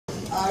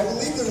I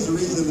believe there's a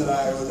reason that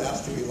I was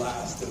asked to be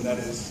last, and that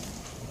is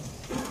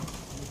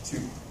to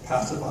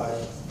pacify.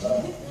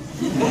 Don't make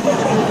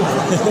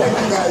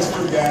you guys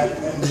forget,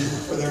 and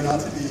for there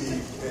not to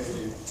be a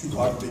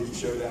Tupac Biggie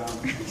showdown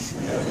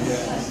at the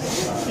end.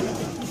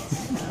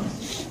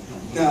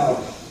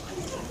 Now,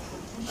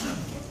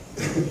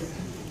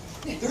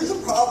 there's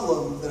a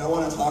problem that I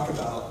want to talk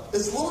about.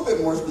 It's a little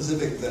bit more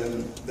specific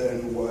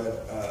than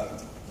what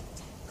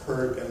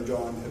Kurt and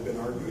John have been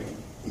arguing.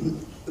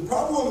 The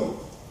problem,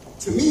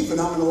 to me,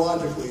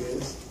 phenomenologically,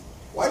 is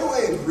why do I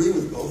agree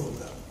with both of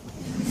them?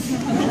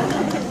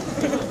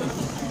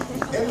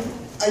 And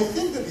I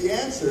think that the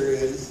answer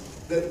is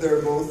that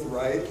they're both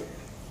right,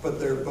 but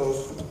they're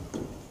both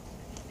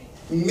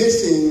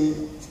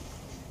missing.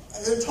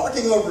 They're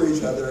talking over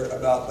each other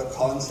about the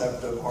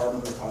concept of harm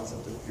and the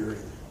concept of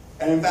purity.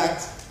 And in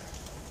fact,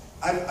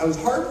 I was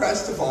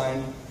hard-pressed to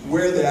find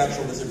where the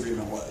actual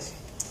disagreement was.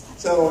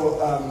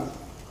 So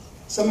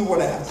some of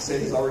what I have to say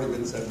has already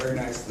been said very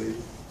nicely,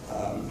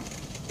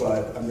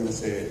 but I'm going to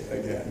say it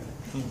again.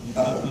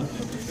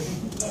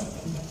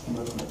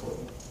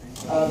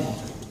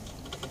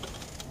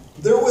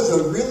 There was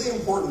a really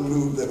important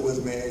move that was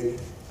made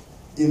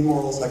in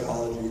moral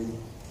psychology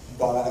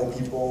by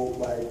people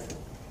like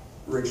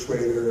Rick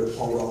Schrader,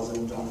 Paul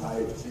Rosen, John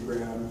Haidt, C.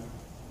 Graham.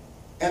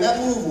 And that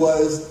move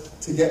was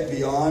to get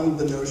beyond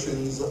the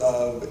notions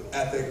of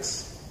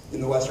ethics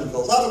in the Western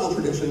philosophical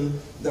tradition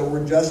that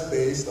were just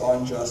based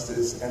on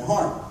justice and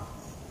harm.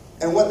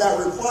 And what that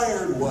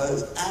required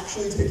was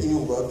actually taking a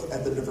look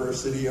at the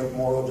diversity of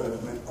moral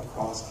judgment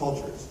across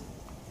cultures.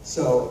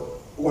 So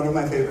one of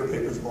my favorite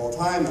papers of all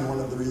time, and one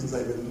of the reasons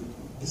I even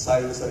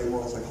decided to study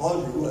moral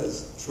psychology,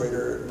 was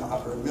Schrader,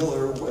 Nahacker, and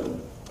Miller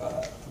when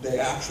they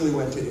actually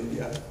went to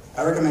India.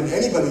 I recommend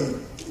anybody,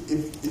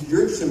 if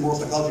you're interested in moral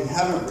psychology and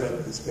haven't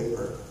read this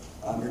paper,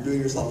 you're doing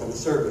yourself a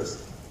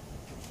disservice.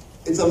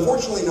 It's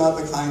unfortunately not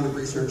the kind of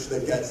research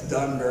that gets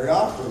done very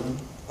often,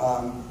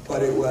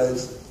 but it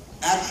was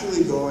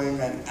actually going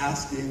and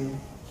asking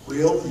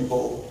real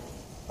people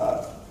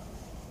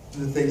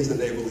the things that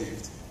they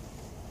believed.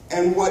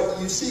 And what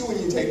you see when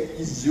you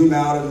zoom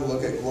out and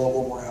look at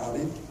global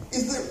morality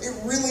is that it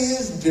really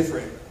is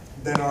different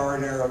than our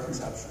narrow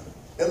conception.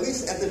 At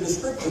least at the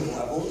descriptive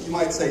level, you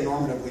might say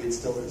normatively it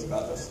still is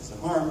about justice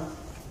and harm,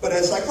 but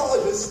as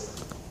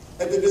psychologists,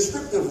 at the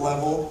descriptive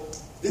level,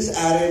 this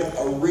added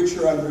a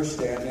richer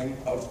understanding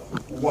of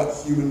what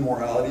human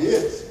morality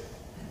is.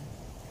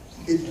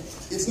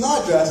 It's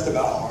not just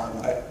about harm.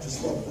 I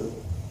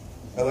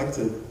like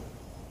to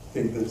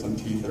think that some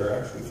teeth are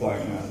actually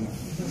flying out.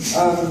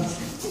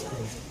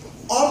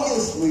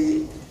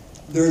 Obviously,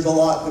 there's a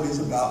lot that is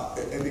about,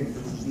 I think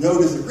there's no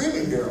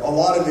disagreement here, a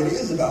lot of it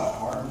is about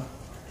harm,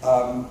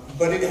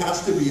 but it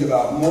has to be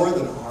about more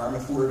than harm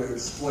if we were to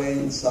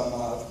explain some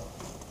of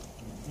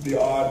the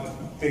odd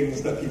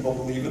things that people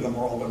believe in the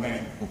moral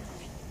domain.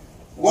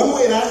 One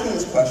way of asking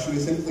this question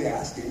is simply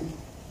asking,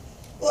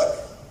 look,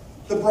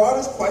 the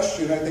broadest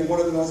question, I think one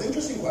of the most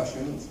interesting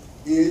questions,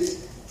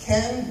 is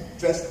can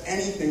just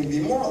anything be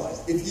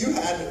moralized? If you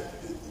had,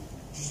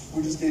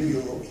 we just gave you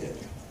a little kid,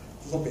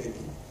 a little baby.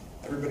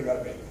 Everybody got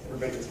a baby.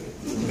 Everybody gets a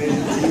baby.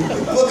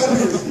 Look under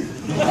your seat.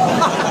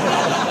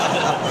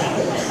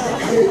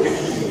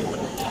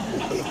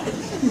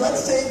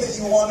 Let's say that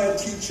you want to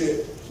teach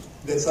it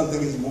that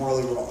something is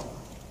morally wrong.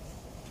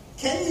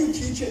 Can you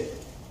teach it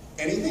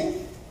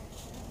anything?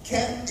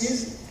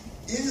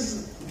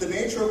 Is the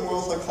nature of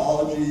moral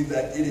psychology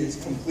that it is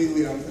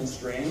completely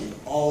unconstrained?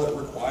 All it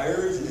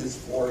requires is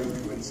for you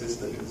to insist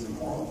that it is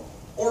immoral?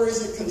 Or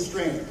is it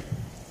constrained?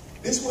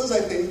 This was, I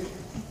think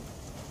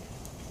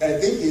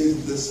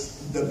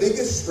is the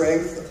biggest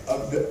strength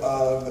of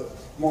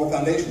moral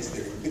foundations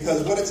theory.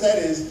 Because what it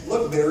said is,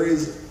 look, there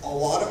is a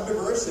lot of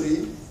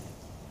diversity,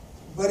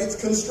 but it's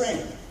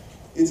constrained.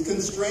 It's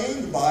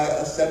constrained by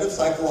a set of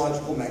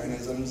psychological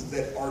mechanisms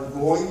that are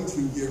going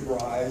to give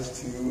rise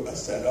to a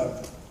set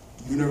of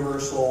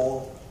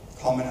universal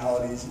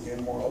commonalities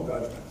in moral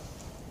judgment.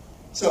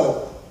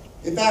 So,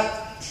 in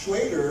fact,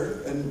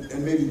 Schrader, and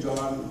maybe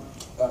John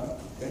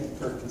and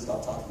Kurt can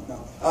stop talking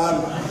now.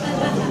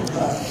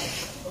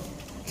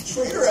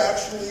 Schrader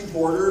actually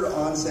bordered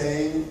on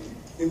saying,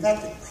 in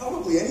fact,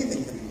 probably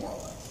anything can be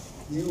moralized.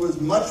 He was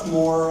much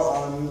more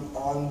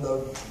on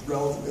the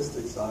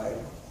relativistic side.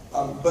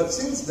 But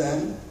since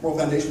then, moral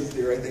foundations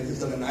theory, I think, has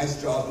done a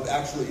nice job of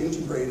actually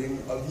integrating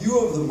a view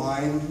of the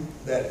mind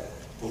that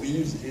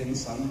believes in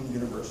some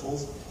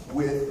universals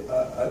with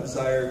a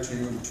desire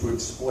to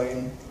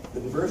explain the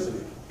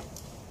diversity.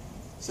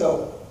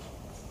 So,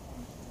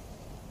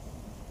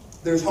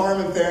 there's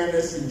harm and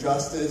fairness and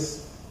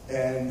justice,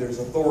 and there's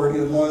authority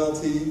and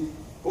loyalty.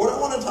 But what I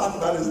want to talk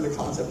about is the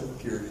concept of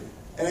purity.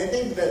 And I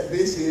think that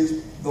this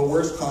is the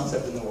worst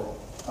concept in the world.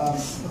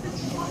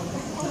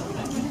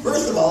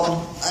 First of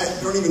all, I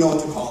don't even know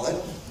what to call it.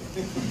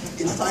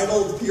 It's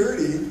titled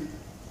Purity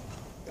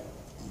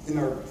in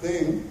our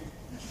thing,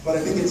 but I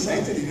think it's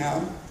Sanctity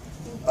now.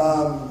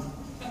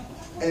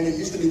 And it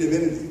used to be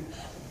Divinity.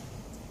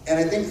 And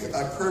I think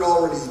Kurt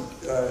already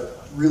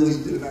really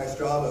did a nice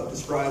job of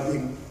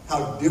describing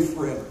how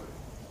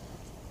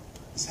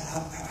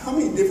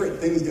many different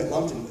things get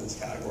lumped into this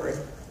category.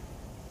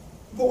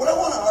 But what I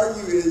want to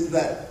argue is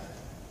that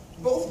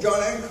both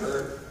John and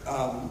Kurt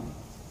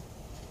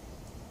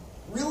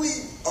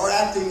really are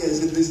acting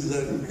as if this is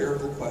an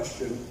empirical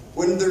question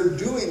when they're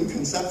doing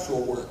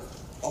conceptual work.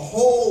 A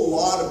whole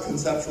lot of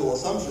conceptual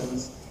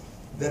assumptions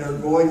that are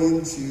going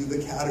into the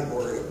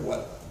category of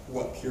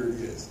what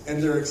purity is.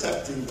 And they're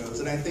accepting those.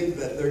 And I think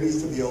that there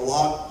needs to be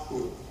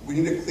we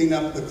need to clean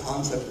up the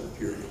concept of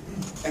purity.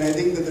 And I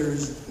think that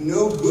there's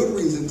no good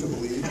reason to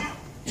believe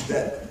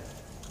that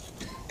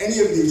any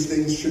of these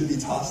things should be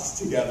tossed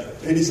together.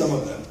 Maybe some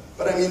of them.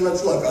 But I mean,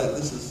 let's look.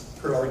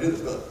 Kurt already did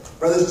this, but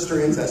brother,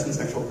 sister, incest, and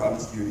sexual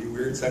promiscuity,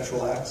 weird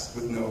sexual acts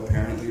with no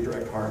apparently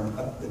direct harm.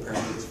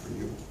 Apparently it's for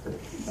you.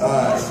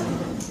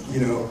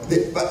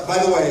 But by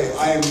the way,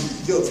 I am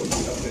guilty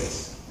of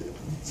this.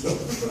 So,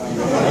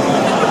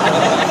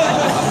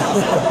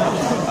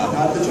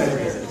 not the 10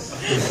 years.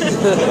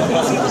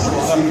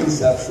 Sloppy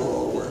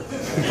conceptual work.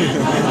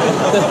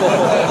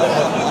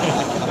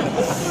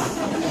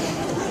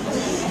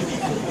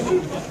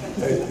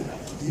 Hey,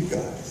 you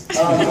guys.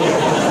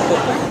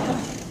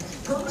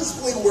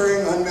 Purposefully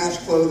wearing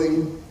unmatched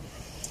clothing,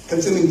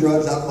 consuming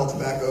drugs, alcohol,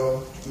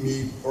 tobacco,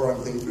 meat, or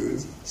unclean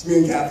foods,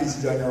 smearing cat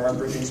feces on your arm,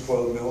 drinking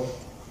spoiled milk.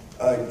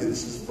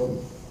 This is from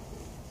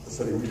a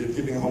study we did,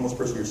 giving a homeless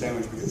person your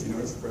sandwich because you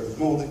noticed the bread was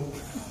moldy.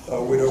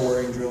 Widow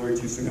wearing jewelry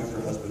too soon after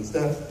her husband's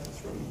death. It's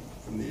from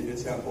the India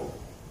sample.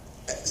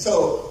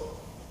 So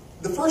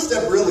the first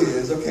step really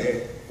is,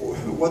 okay,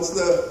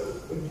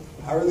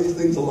 how are these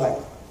things alike?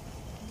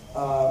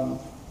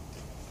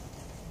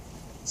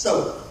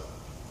 So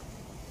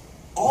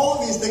all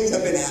of these things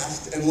have been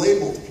asked and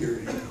labeled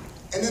purity.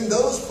 And then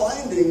those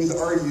findings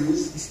are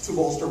used to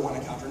bolster one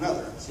and counter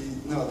another. So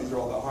these are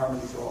all about harm,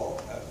 and these are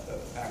all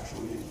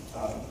actually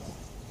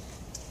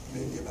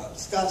maybe about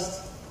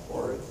disgust,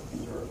 or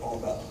these are all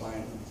about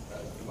divine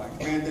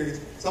command theories,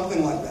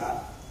 something like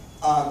that.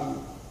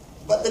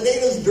 But the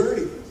data's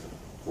dirty.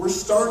 We're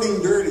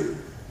starting dirty.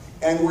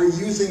 And we're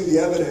using the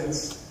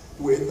evidence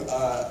with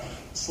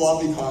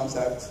sloppy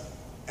concept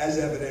as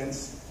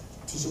evidence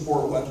to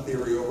support one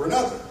theory over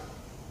another.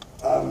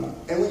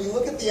 And when you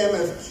look at the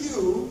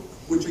MFQ,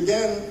 which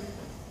again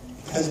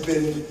has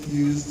been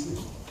used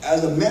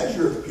as a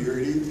measure of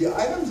purity, the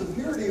items of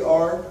purity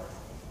are,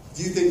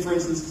 do you think, for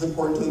instance, it's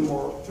important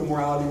to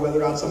morality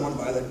whether or not someone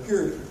violated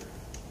purity?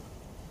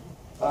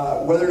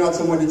 Whether or not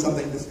someone did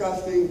something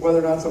disgusting, whether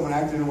or not someone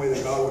acted in a way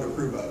that God would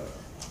approve of.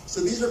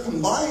 So these are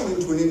combined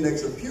into an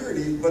index of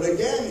purity, but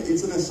again,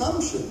 it's an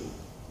assumption,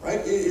 right?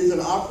 It is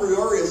an a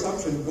priori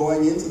assumption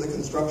going into the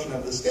construction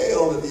of the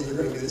scale that these are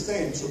going to be the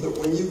same, so that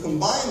when you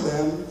combine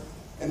them,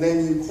 and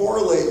then you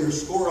correlate your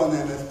score on the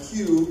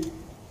MFQ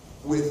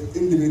with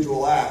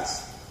individual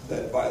acts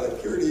that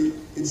violate purity,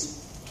 it's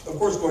of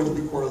course going to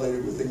be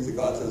correlated with things that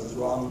God says is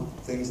wrong,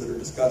 things that are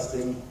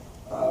disgusting,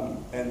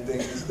 and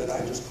things that I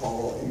just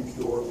call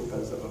impure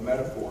because of a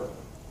metaphor.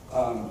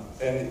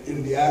 And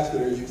in the acts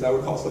that are used, I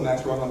would call some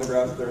acts wrong on the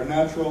grounds that they're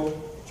unnatural.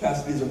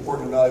 Chastity is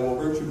important and valuable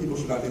virtue. People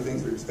should not do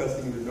things that are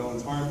disgusting and do no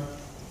one's harm.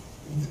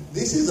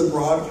 This is a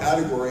broad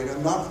category, and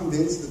I'm not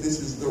convinced that this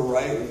is the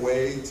right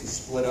way to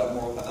split up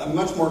moral. I'm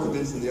much more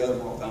convinced in the other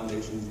moral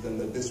foundations than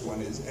that this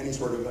one is any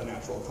sort of a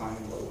natural kind,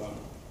 let alone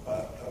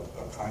a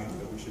kind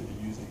that we should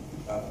be using.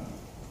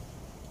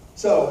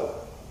 So,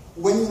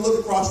 when you look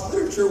across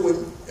literature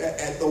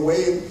at the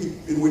way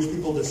in which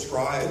people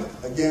describe,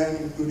 again,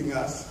 including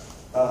us,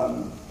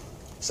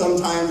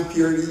 sometimes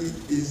purity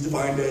is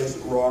defined as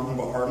wrong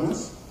but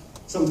harmless.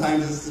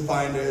 Sometimes it's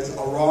defined as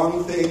a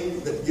wrong thing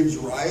that gives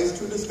rise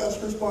to a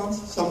disgust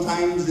response.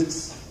 Sometimes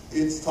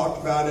it's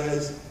talked about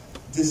as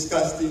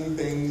disgusting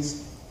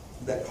things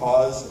that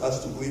cause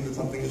us to believe that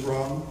something is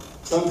wrong.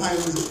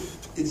 Sometimes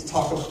it's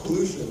talk of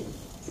pollution,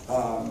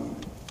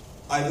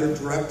 either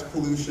direct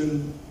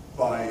pollution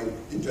by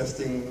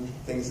ingesting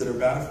things that are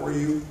bad for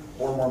you,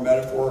 or more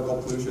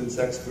metaphorical pollution,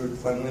 sex, food,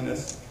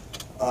 cleanliness,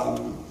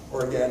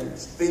 or again,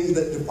 things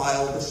that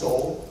defile the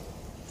soul.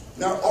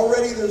 Now,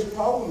 already there's a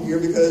problem here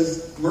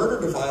because murder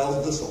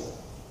defiles the soul.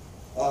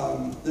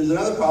 There's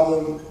another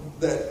problem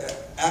that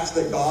acts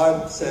that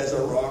God says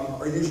are wrong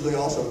are usually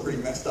also pretty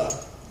messed up.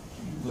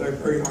 They're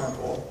pretty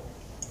harmful.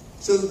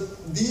 So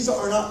these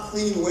are not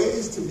clean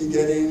ways to be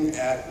getting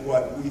at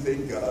what we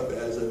think of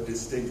as a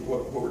distinct,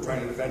 what we're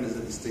trying to defend as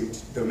a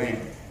distinct domain.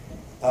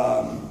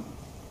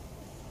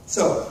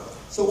 So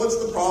what's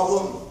the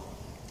problem?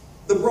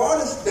 The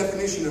broadest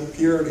definition of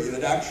purity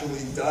that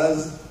actually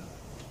does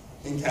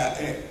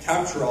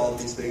capture all of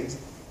these things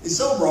is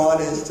so broad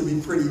as to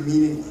be pretty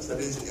meaningless. That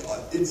is,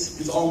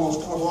 it's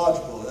almost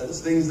tautological. That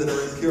is, things that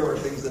are impure are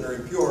things that are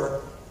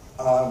impure.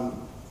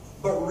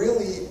 But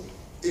really,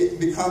 it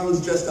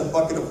becomes just a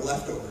bucket of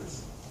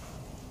leftovers.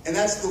 And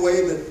that's the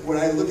way that when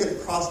I look at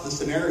across the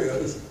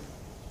scenarios,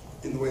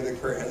 in the way that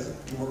Kurt has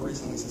more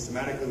recently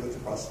systematically looked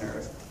across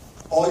scenarios,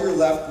 all you're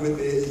left with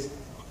is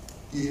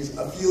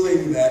a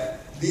feeling that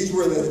these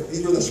were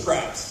the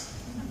scraps.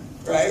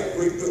 right?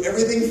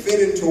 Everything fit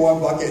into one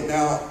bucket.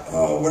 Now,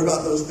 what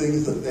about those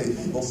things that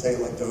people say,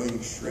 like don't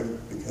eat shrimp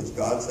because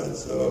God said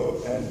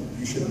so, and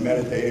you should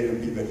meditate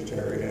and be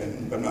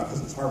vegetarian, but not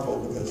because it's harmful,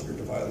 because you're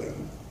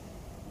defiling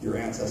your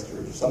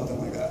ancestors or something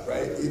like that,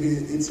 right?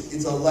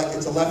 It's a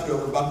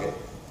leftover bucket.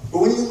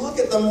 But when you look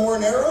at the more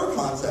narrow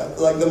concept,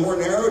 like the more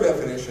narrow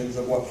definitions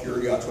of what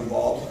purity ought to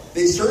involve,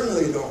 they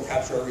certainly don't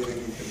capture everything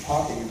we've been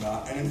talking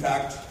about, and in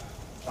fact,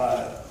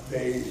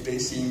 they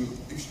seem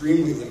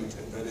extremely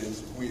limited. That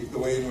is, the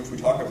way in which we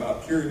talk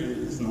about purity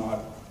is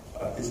not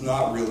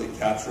really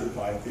captured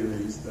by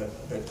theories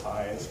that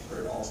tie, as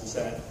Kurt also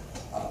said.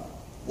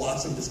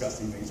 Lots of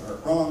disgusting things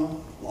aren't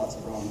wrong. Lots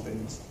of wrong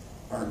things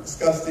aren't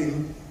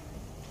disgusting.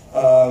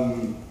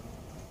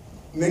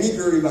 Many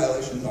purity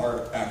violations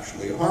are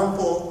actually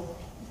harmful,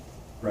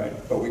 right?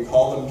 But we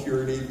call them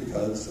purity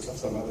because of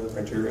some other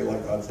criteria,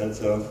 like God said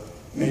so.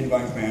 Many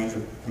divine commands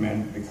are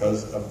commanded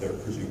because of their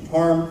presumed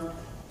harm.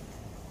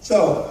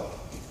 So,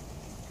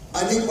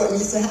 I think what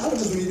needs to happen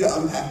is we need to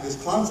unpack this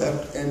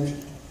concept,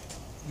 and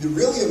the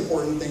really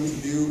important thing to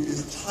do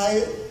is tie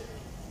it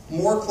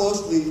more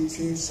closely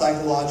to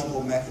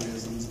psychological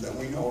mechanisms that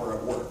we know are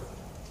at work.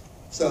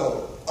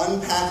 So,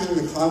 unpacking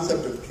the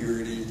concept of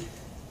purity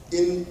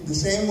in the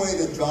same way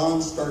that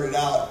John started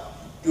out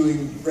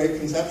doing great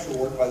conceptual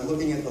work by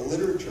looking at the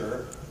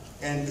literature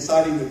and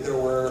deciding that there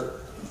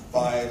were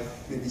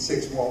 5, maybe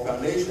 6 moral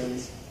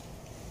foundations,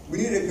 we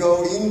need to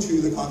go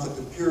into the concept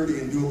of purity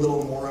and do a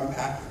little more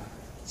unpacking.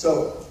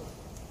 So,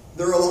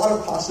 there are a lot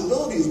of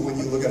possibilities when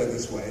you look at it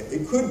this way.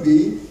 It could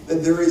be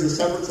that there is a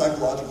separate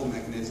psychological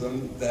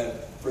mechanism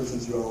that, for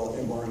instance, Joel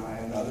Imbar and I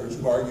and others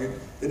have argued,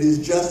 that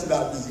is just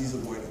about disease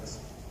avoidance.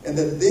 And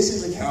that this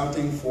is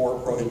accounting for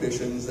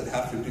prohibitions that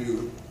have to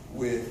do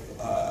with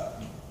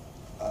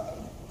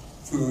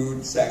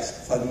food,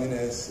 sex,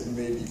 cleanliness, and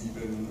maybe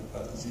even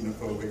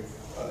xenophobic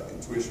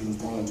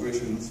intuitions, moral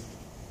intuitions.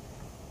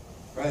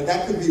 Right?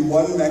 That could be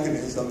one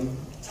mechanism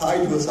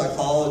tied to a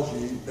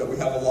psychology that we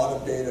have a lot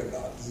of data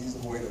about, disease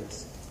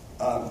avoidance.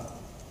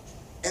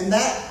 And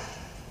that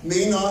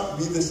may not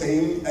be the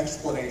same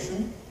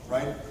explanation,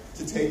 right?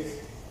 To take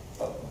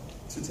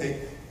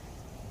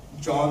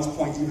John's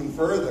point even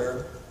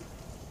further,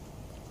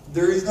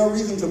 there is no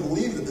reason to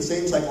believe that the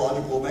same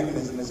psychological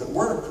mechanism is at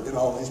work in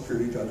all these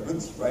purity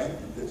judgments, right?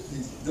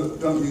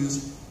 Don't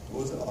use,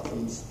 what was it,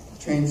 Occam's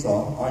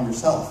chainsaw on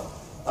yourself.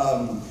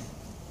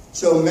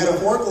 So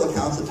metaphorical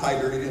accounts that tie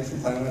dirtiness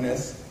and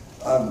cleanliness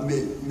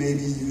may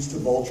be used to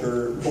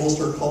bolster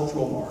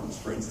cultural norms,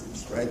 for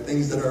instance, right?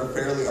 Things that are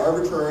fairly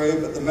arbitrary,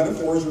 but the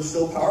metaphors are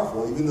still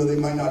powerful, even though they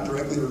might not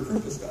directly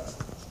recruit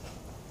disgust.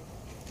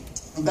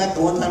 In fact,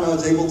 the one time I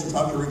was able to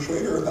talk to Rick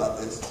Schrader about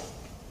this,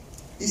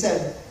 he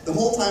said the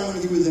whole time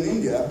when he was in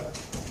India,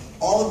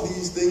 all of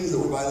these things that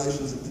were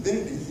violations of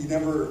divinity, he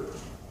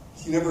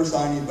never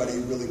saw anybody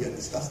really get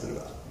disgusted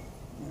about.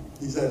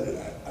 He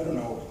said, I don't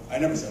know, I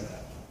never said that.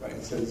 Right?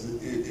 He says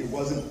it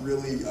wasn't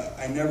really,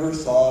 I never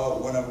saw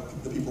one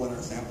of the people in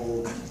our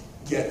sample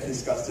get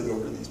disgusted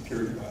over these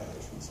purity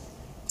violations.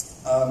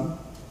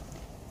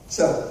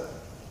 So,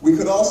 we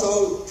could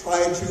also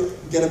try to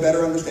get a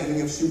better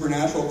understanding of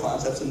supernatural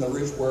concepts in the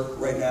rich work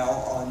right now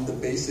on the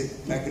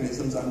basic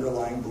mechanisms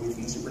underlying belief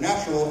in the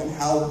supernatural and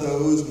how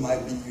those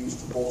might be used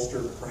to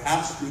bolster,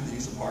 perhaps through the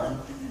use of harm.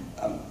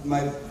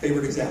 My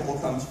favorite example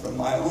comes from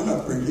my own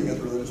upbringing as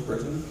a religious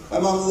person. My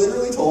mom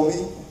literally told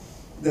me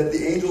that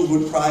the angels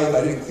would cry if I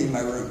didn't clean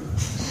my room.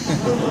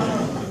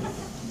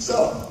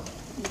 So,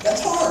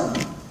 that's harm.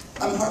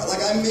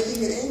 I'm making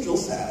the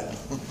angels sad.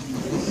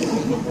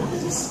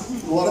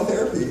 It's a lot of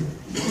therapy.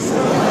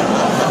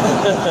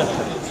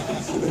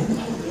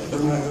 For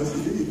my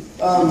OCD.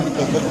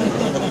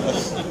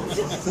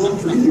 Still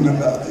dreaming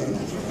about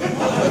things.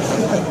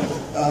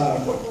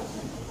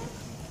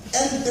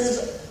 And there's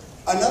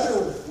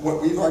another,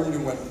 what we've argued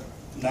and what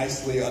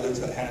nicely others,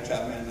 Hannah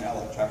Chapman,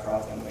 Alec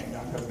Chakroff, and Wayne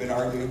Young have been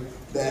arguing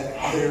that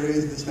there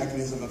is this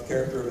mechanism of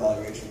character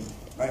evaluation,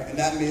 right? And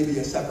that may be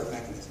a separate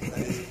mechanism.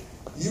 That is,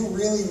 you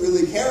really,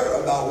 really care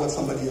about what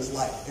somebody is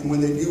like. And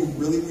when they do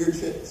really weird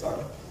shit,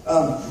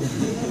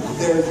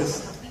 they're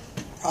just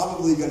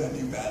probably going to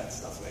do bad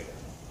stuff later.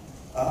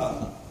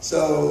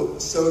 So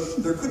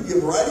there could be a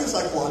variety of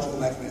psychological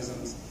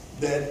mechanisms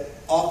that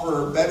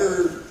offer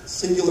better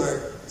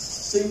singular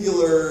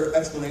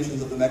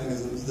explanations of the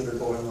mechanisms that are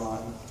going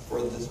on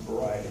for this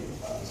variety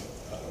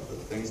of the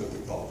things that we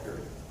call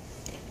purity.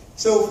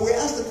 So if we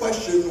ask the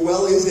question,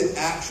 well, is it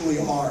actually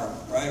harm,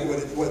 right?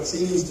 What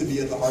seems to be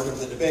at the heart of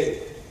the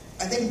debate.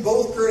 I think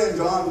both Kurt and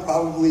John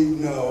probably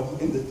know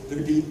in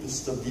their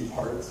deepest of deep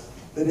hearts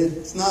that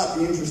it's not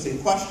the interesting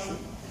question.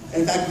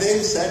 In fact,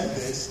 they've said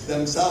this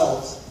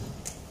themselves.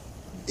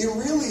 It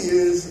really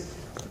is,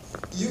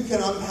 you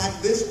can unpack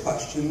this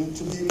question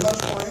to be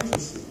much more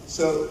interesting.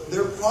 So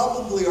there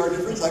probably are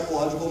different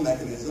psychological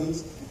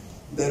mechanisms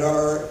that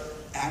are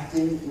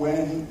acting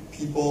when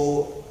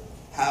people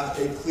have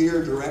a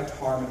clear, direct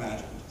harm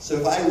imagined. So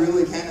if I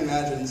really can't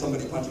imagine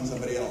somebody punching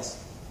somebody else,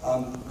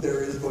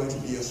 There is going to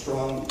be a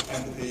strong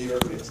empathy,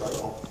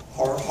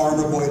 or harm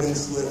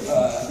avoidance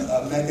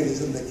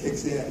mechanism that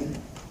kicks in.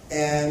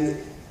 And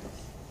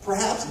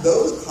perhaps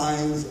those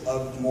kinds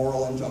of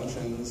moral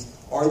injunctions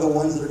are the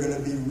ones that are going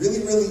to be really,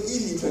 really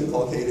easy to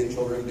inculcate in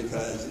children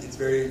because it's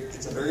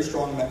a very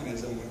strong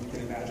mechanism when you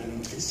can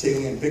imagine a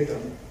salient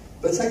victim.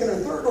 But second or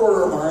third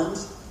order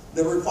harms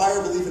that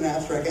require belief in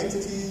abstract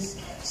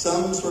entities,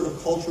 some sort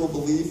of cultural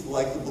belief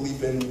like the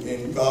belief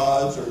in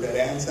gods or dead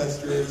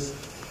ancestors,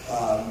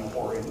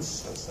 or in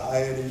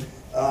society,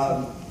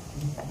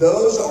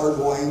 those are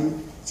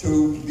going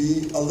to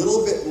be a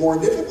little bit more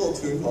difficult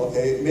to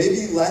inculcate,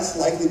 maybe less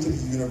likely to be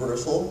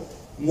universal,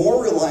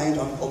 more reliant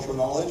on cultural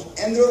knowledge,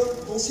 and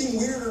they'll seem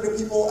weirder to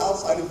people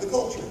outside of the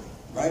culture,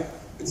 right?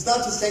 It's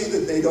not to say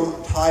that they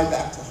don't tie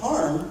back to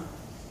harm,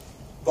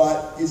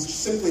 but it's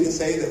simply to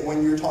say that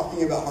when you're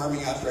talking about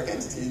harming abstract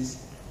entities,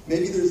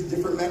 maybe there's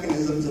different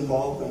mechanisms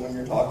involved than when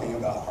you're talking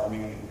about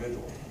harming an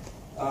individual.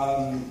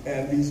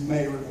 And these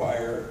may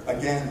require,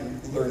 again,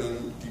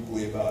 learning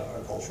deeply about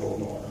a cultural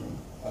norm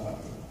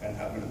and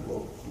having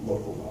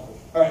local knowledge.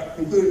 All right,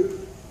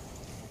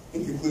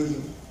 in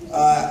conclusion,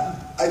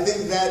 I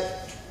think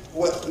that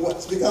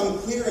what's become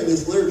clear in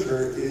this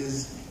literature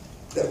is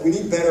that we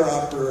need better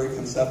a priori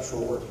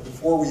conceptual work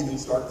before we even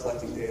start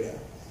collecting data.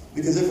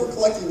 Because if we're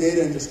collecting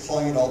data and just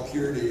calling it all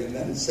purity and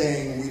then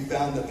saying we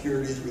found that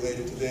purity is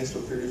related to this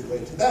or purity is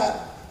related to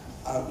that,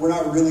 we're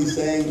not really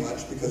saying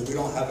much because we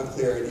don't have a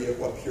clear idea of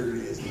what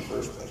purity is in the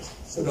first place.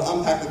 So to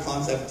unpack the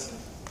concept,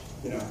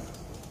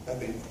 I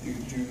think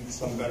do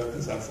some better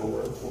conceptual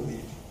work will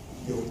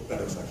yield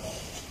better psychology.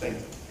 Thank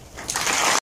you.